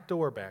at that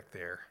door back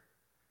there,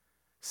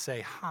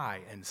 say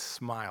hi, and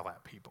smile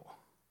at people.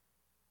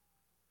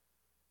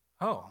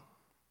 Oh,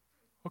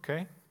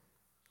 okay.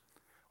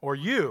 Or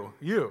you,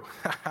 yeah,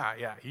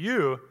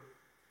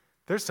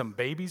 there's some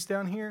babies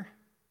down here.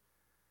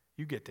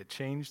 You get to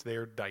change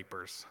their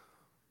diapers.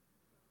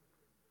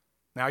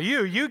 Now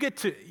you get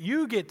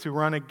to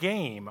run a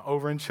game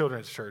over in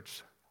children's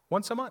church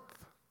once a month.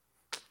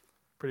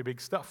 Pretty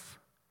big stuff.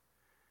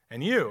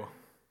 And you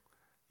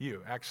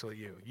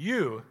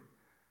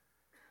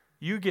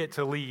get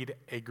to lead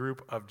a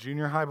group of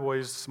junior high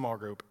boys, small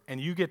group, and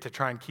you get to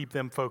try and keep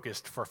them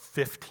focused for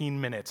 15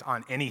 minutes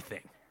on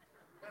anything.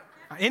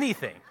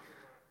 Anything.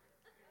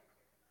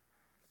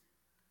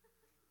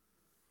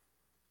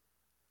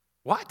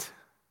 What?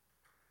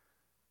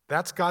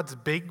 That's God's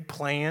big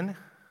plan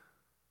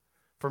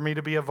for me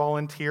to be a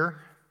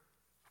volunteer?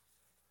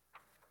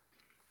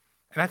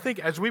 And I think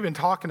as we've been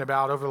talking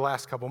about over the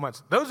last couple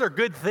months, those are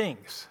good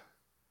things.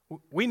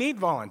 We need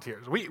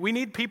volunteers. We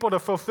need people to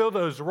fulfill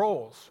those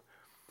roles.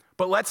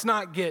 But let's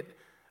not get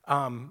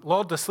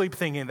lulled to sleep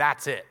thinking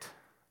that's it.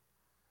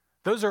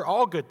 Those are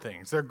all good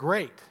things. They're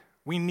great.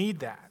 We need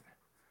that.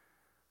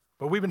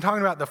 But we've been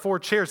talking about the 4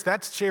 chairs.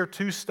 That's chair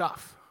 2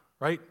 stuff,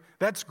 right?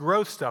 That's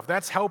growth stuff.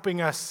 That's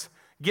helping us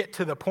get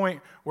to the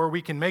point where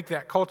we can make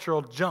that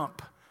cultural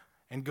jump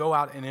and go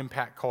out and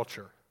impact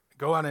culture.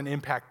 Go out and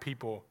impact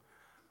people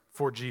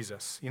for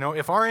Jesus. You know,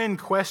 if my end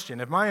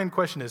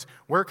question is,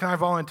 where can I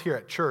volunteer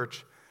at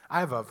church? I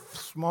have a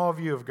small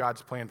view of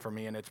God's plan for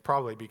me, and it's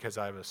probably because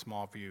I have a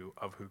small view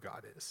of who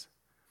God is.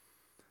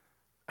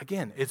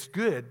 Again, it's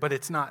good, but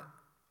it's not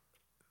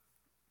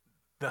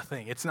the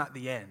thing. It's not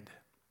the end.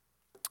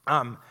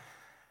 You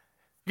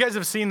guys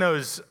have seen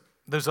those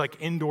like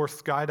indoor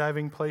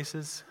skydiving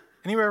places?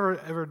 Anyone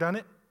ever done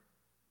it?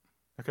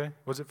 Okay,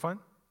 was it fun?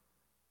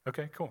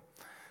 Okay, cool.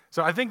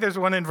 So I think there's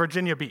one in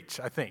Virginia Beach,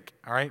 I think,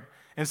 all right?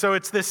 And so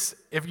it's this,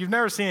 if you've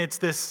never seen it, it's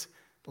this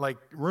like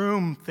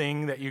room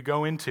thing that you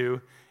go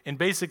into, and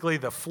basically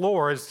the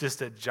floor is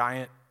just a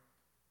giant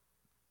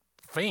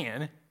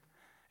fan,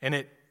 and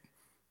it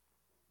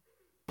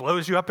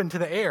blows you up into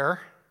the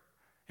air,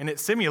 and it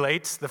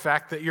simulates the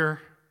fact that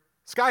you're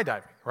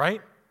skydiving,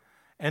 right?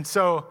 And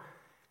so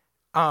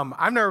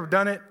I've never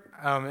done it.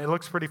 It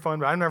looks pretty fun,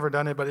 but I've never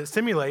done it, but it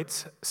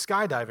simulates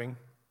skydiving,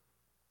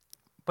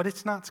 but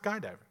it's not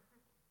skydiving.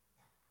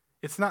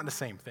 It's not the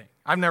same thing.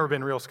 I've never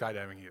been real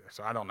skydiving either,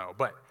 so I don't know.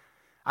 But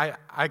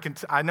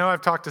I know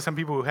I've talked to some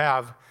people who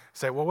have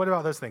say, well, what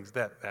about those things?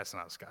 That's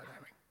not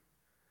skydiving.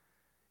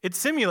 It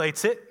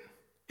simulates it.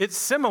 It's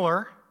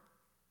similar,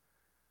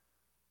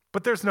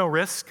 but there's no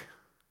risk.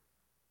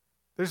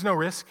 There's no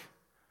risk,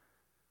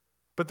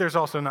 but there's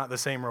also not the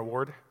same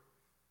reward.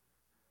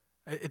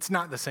 It's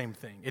not the same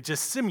thing. It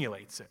just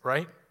simulates it,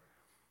 right?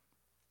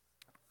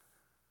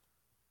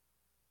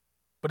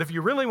 But if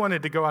you really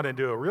wanted to go out and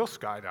do a real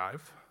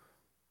skydive,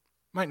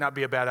 might not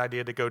be a bad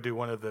idea to go do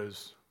one of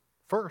those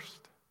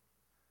first.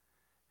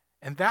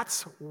 And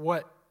that's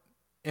what,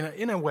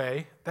 in a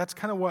way, that's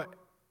kind of what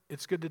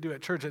it's good to do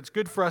at church. It's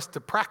good for us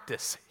to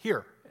practice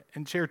here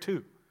in chair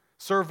 2.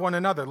 Serve one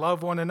another,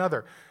 love one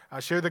another,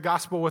 share the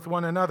gospel with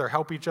one another,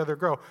 help each other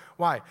grow.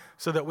 Why?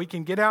 So that we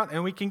can get out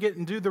and we can get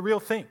and do the real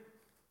thing.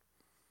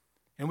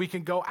 And we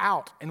can go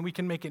out and we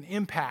can make an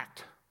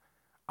impact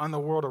on the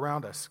world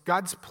around us.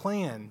 God's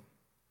plan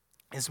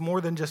is more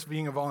than just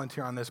being a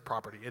volunteer on this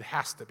property. It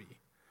has to be.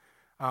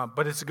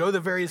 But it's to go to the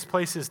various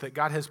places that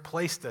God has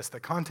placed us, the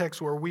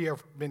context where we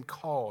have been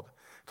called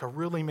to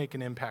really make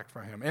an impact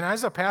for Him. And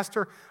as a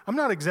pastor, I'm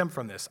not exempt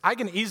from this. I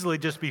can easily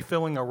just be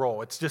filling a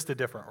role. It's just a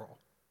different role.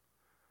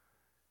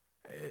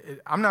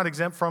 I'm not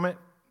exempt from it.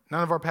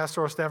 None of our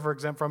pastoral staff are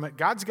exempt from it.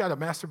 God's got a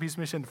masterpiece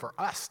mission for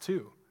us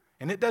too.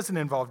 And it doesn't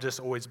involve just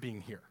always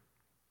being here.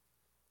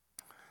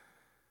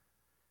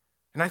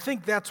 And I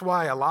think that's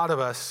why a lot of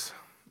us,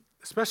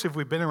 especially if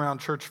we've been around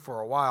church for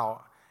a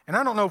while, and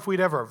I don't know if we'd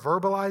ever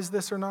verbalize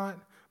this or not,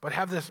 but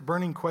have this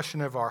burning question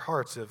of our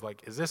hearts of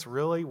like, is this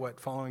really what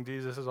following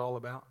Jesus is all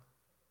about?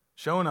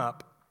 Showing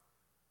up,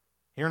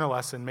 hearing a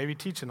lesson, maybe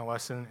teaching a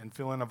lesson, and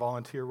filling a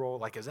volunteer role.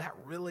 Like, is that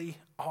really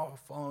all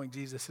following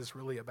Jesus is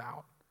really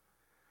about?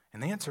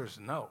 And the answer is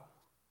no.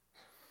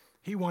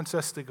 He wants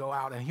us to go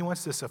out, and He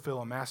wants us to fulfill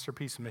a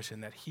masterpiece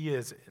mission that He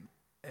is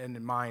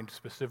in mind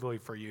specifically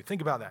for you.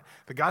 Think about that.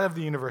 The God of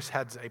the universe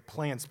has a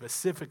plan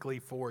specifically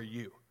for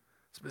you,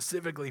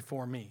 specifically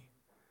for me.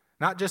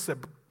 Not just a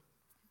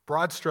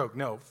broad stroke,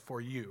 no, for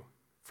you,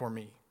 for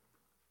me.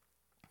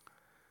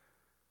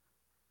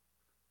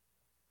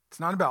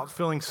 It's not about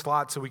filling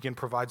slots so we can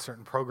provide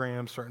certain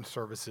programs, certain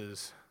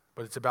services,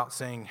 but it's about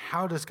saying,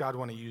 how does God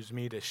want to use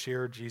me to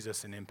share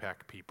Jesus and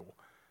impact people,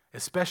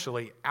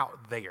 especially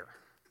out there?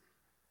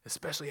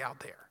 Especially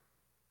out there.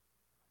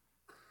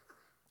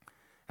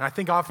 And I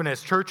think often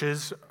as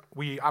churches,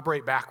 we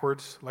operate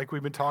backwards, like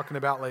we've been talking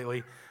about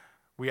lately.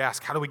 We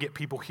ask, how do we get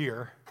people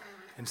here,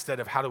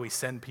 instead of how do we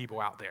send people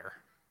out there?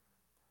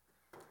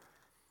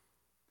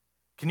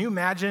 Can you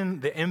imagine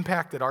the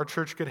impact that our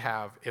church could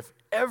have if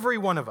every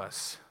one of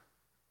us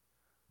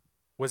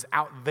was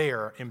out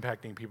there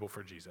impacting people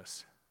for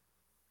Jesus?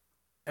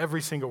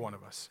 Every single one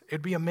of us.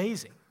 It'd be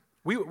amazing.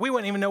 We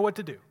wouldn't even know what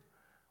to do.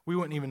 We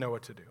wouldn't even know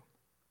what to do.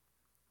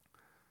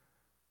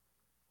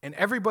 And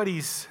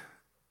everybody's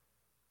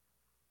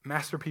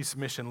masterpiece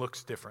mission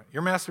looks different.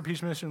 Your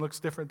masterpiece mission looks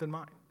different than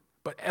mine.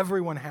 But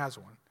everyone has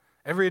one.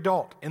 Every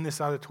adult in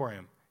this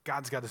auditorium,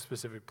 God's got a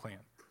specific plan.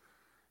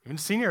 Even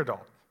senior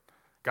adult,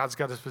 God's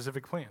got a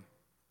specific plan.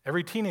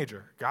 Every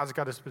teenager, God's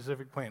got a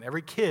specific plan.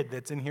 Every kid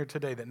that's in here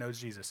today that knows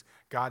Jesus,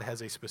 God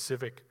has a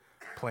specific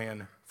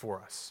plan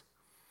for us.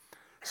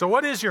 So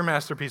what is your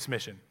masterpiece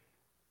mission?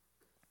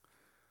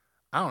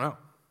 I don't know.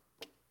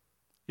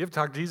 You have to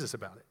talk to Jesus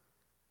about it.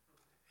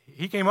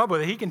 He came up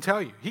with it. He can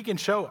tell you. He can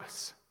show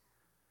us.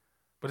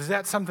 But is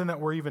that something that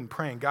we're even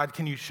praying? God,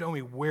 can you show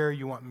me where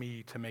you want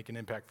me to make an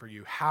impact for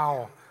you?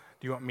 How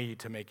do you want me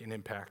to make an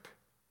impact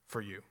for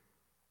you?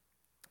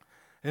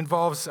 It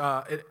involves,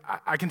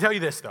 I can tell you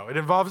this, though. It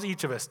involves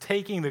each of us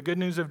taking the good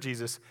news of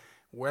Jesus,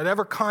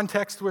 whatever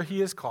context where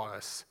he has called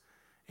us,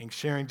 and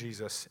sharing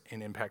Jesus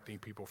and impacting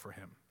people for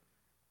him.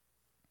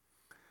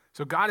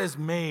 So God has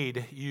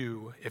made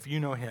you, if you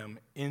know him,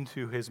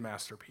 into his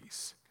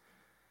masterpiece.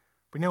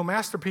 We know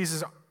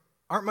masterpieces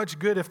aren't much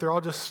good if they're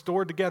all just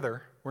stored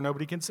together where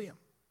nobody can see them.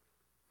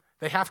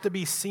 They have to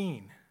be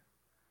seen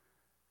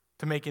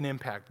to make an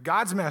impact.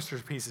 God's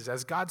masterpieces,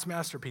 as God's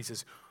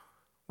masterpieces,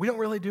 we don't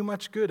really do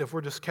much good if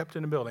we're just kept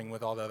in a building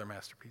with all the other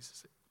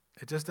masterpieces.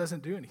 It just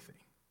doesn't do anything.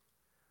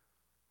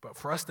 But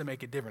for us to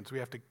make a difference, we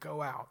have to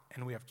go out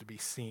and we have to be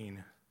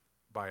seen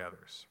by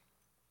others.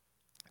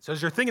 So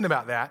as you're thinking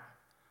about that,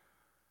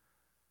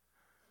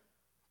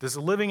 does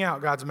living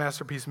out God's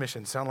masterpiece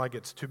mission sound like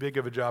it's too big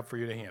of a job for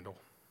you to handle?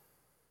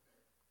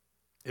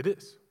 It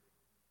is.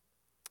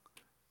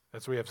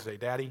 That's what we have to say,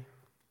 Daddy,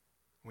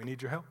 we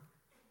need your help.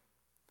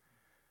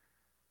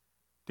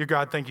 Dear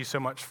God, thank you so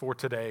much for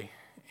today.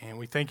 And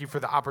we thank you for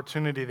the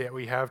opportunity that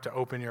we have to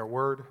open your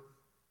word.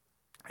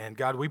 And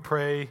God, we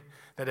pray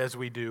that as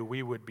we do,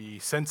 we would be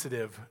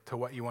sensitive to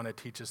what you want to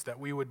teach us, that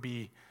we would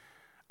be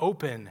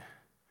open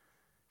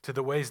to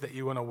the ways that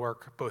you want to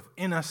work both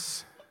in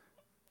us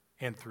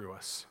and through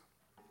us.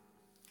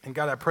 And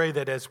God, I pray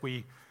that as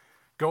we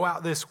go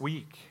out this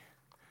week,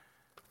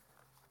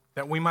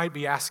 that we might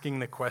be asking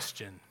the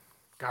question,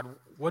 God,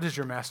 what does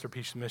your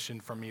masterpiece mission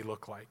for me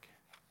look like?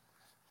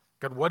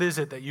 God, what is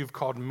it that you've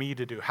called me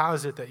to do? How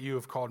is it that you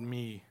have called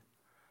me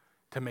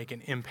to make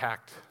an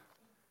impact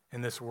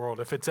in this world?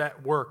 If it's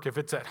at work, if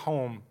it's at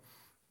home,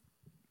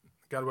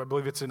 God, I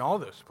believe it's in all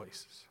those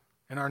places,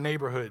 in our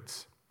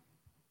neighborhoods,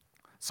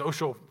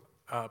 social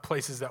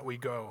places that we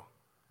go,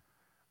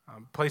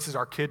 places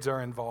our kids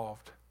are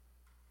involved.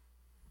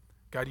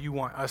 God, you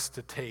want us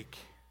to take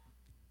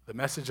the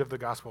message of the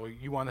gospel.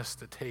 You want us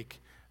to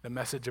take the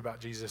message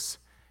about Jesus,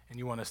 and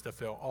you want us to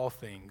fill all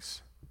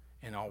things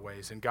in all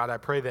ways. And God, I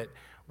pray that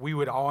we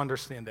would all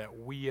understand that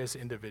we as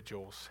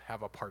individuals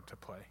have a part to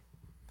play.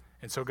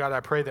 And so, God, I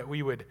pray that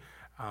we would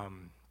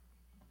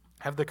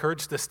have the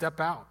courage to step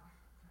out,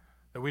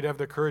 that we'd have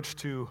the courage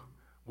to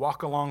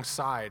walk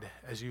alongside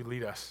as you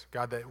lead us.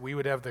 God, that we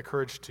would have the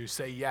courage to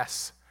say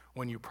yes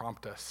when you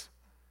prompt us,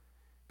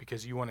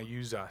 because you want to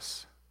use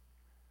us.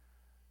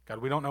 God,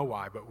 we don't know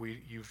why, but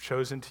you've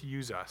chosen to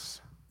use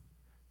us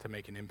to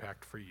make an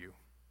impact for you.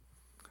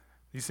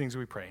 These things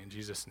we pray in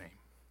Jesus' name.